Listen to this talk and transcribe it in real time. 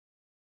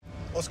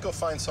let's go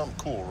find something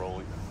cool,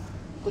 Roli.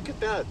 Look at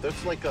that.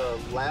 That's like a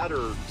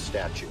ladder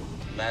statue.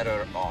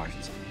 Ladder art.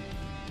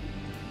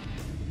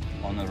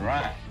 On the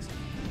right.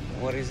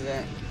 What is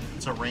that?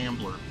 It's a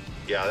Rambler.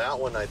 Yeah, that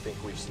one I think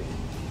we've seen.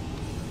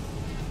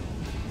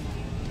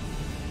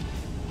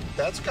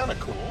 That's kind of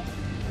cool.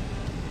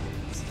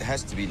 It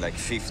has to be like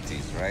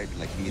 50s, right?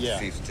 Like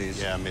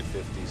mid-50s. Yeah,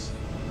 mid-50s.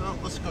 Well,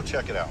 let's go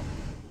check it out.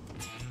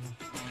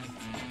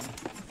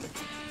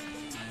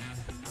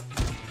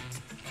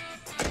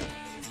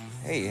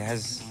 Hey, it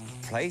has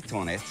plate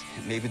on it.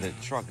 Maybe the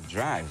truck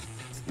drives.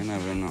 You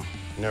never know.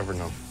 Never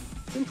know.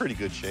 In pretty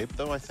good shape,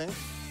 though, I think.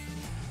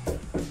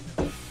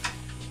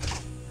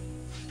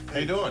 How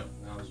you doing?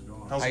 How's it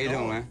going? How's How it you going?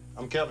 doing, man?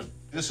 I'm Kevin.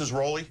 This is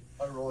Roli.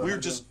 Hi, Roli. We were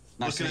just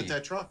Nice looking to at meet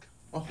that truck.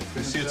 Oh,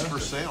 I see it's for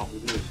sale.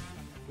 It is.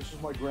 This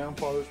is my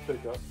grandfather's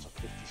pickup. It's a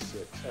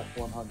 56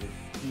 F100.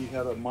 He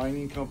had a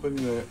mining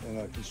company and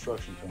a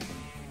construction company.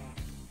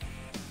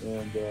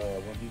 And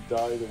when he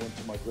died, it went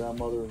to my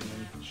grandmother, and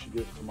then she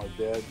gave it to my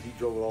dad. He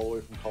drove it all the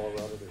way from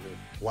Colorado to here.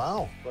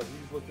 Wow. But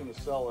he's looking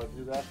to sell it.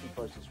 His asking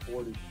price is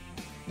 40.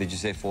 Did you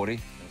say 40?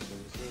 That's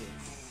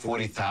what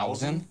he said.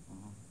 40,000?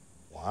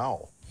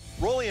 Wow.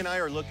 Roli and I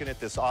are looking at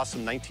this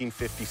awesome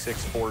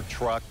 1956 Ford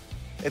truck.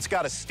 It's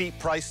got a steep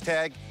price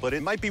tag, but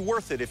it might be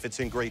worth it if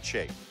it's in great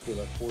shape. With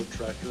that Ford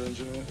tractor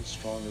engine in it, it's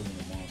stronger than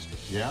the Monster.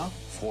 Yeah?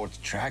 Ford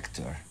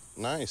tractor.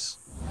 Nice.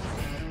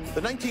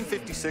 The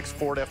 1956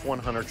 Ford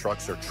F100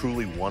 trucks are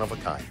truly one of a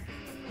kind.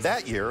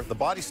 That year, the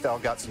body style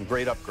got some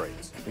great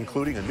upgrades,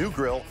 including a new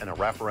grille and a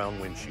wraparound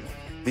windshield.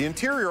 The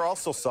interior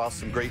also saw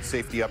some great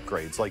safety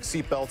upgrades, like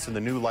seat belts and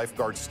the new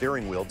lifeguard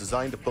steering wheel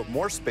designed to put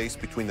more space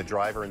between the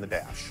driver and the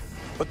dash.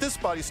 But this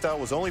body style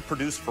was only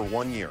produced for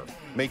 1 year,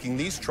 making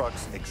these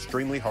trucks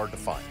extremely hard to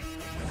find.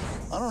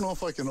 I don't know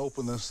if I can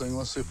open this thing.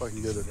 Let's see if I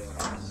can get it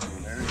out.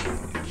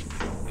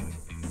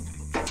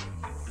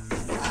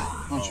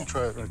 Why don't you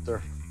try it right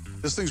there?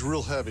 This thing's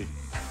real heavy.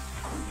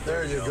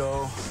 There you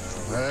go.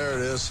 There it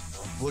is.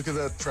 Look at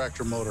that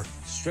tractor motor.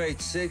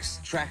 Straight 6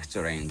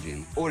 tractor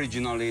engine.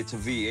 Originally, it's a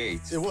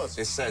V8. It was.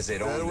 It says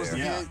it on It was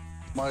there. the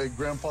V8. My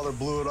grandfather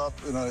blew it up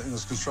in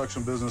his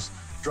construction business,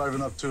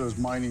 driving up to his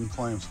mining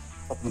claims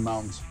up in the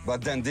mountains.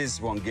 But then this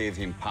one gave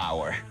him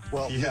power.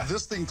 Well,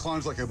 this thing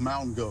climbs like a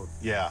mountain goat.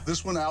 Yeah.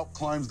 This one out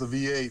climbs the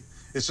V8.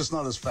 It's just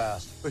not as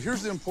fast. But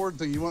here's the important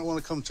thing. You might want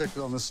to come check it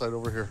on this side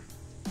over here.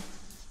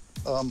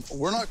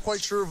 We're not quite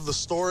sure of the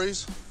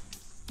stories,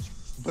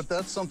 but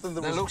that's something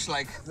that Looks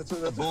like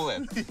a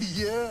bullet.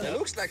 Yeah. It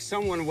looks like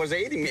someone was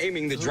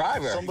aiming the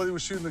driver. Somebody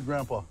was shooting at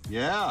Grandpa.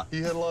 Yeah.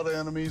 He had a lot of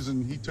enemies,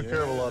 and he took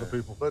care of a lot of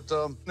people. But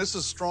this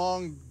is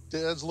strong.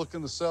 Dad's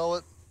looking to sell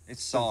it.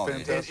 It's solid.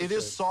 Fantastic. It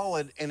is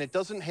solid, and it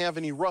doesn't have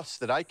any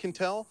rust that I can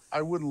tell.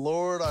 I wouldn't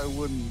lower it. I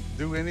wouldn't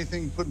do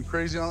anything putting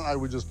crazy on it. I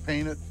would just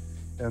paint it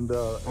and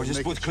Or just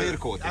make put it clear sure.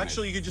 coat in it.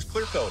 Actually, you could just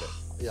clear coat it.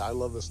 Yeah, I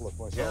love this look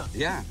myself.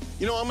 Yeah.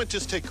 You know, I'm gonna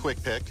just take a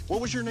quick pic. What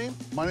was your name?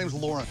 My name's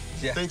Lauren.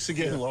 Yeah. Thanks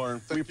again, Lauren.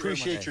 Thank We you very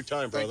appreciate much. your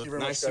time, brother. Thank you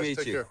very Nice much, to guys. meet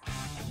Take you. care.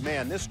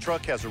 Man, this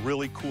truck has a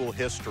really cool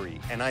history,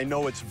 and I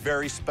know it's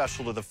very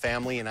special to the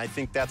family, and I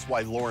think that's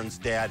why Lauren's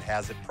dad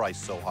has it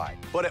priced so high.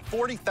 But at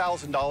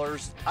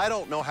 $40,000, I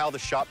don't know how the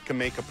shop can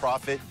make a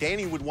profit.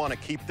 Danny would want to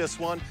keep this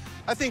one.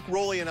 I think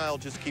Roli and I will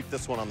just keep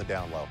this one on the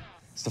down low.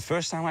 It's the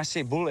first time I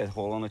see bullet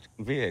hole on a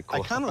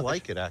vehicle. I kind of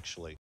like it,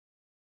 actually.